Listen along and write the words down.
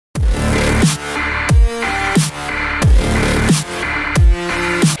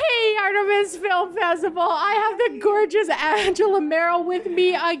Film Festival. I have the gorgeous Angela Meryl with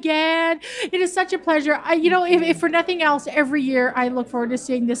me again. It is such a pleasure. If for nothing else, every year I look forward to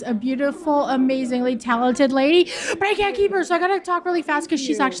seeing this a beautiful, amazingly talented lady. But I can't keep her, so I gotta talk really fast because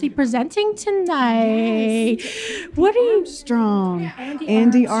she's actually presenting tonight. Yes. What are you? Armstrong.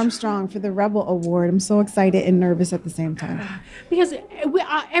 Andy Armstrong for the Rebel Award. I'm so excited and nervous at the same time. Because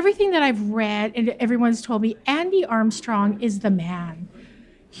everything that I've read and everyone's told me, Andy Armstrong is the man.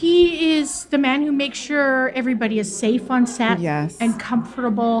 He is the man who makes sure everybody is safe on set and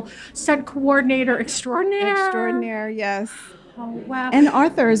comfortable. Stunt coordinator extraordinaire. Extraordinaire, yes. Oh, wow. And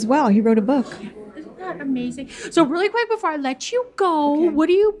Arthur as well. He wrote a book. Isn't that amazing? So really quick before I let you go, what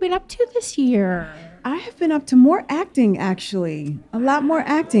have you been up to this year? I have been up to more acting, actually. A lot more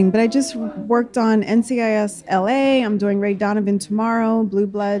acting. But I just worked on NCIS LA. I'm doing Ray Donovan tomorrow, Blue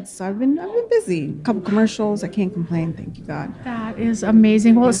Bloods. So I've been busy. A couple commercials. I can't complain. Thank you, God. That is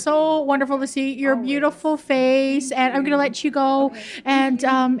amazing. Well, it's so wonderful to see your beautiful face. And I'm going to let you go. And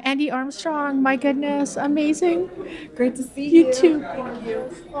Andy Armstrong, my goodness, amazing. Great to see you. You too. Thank you.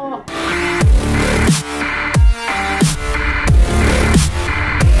 Oh.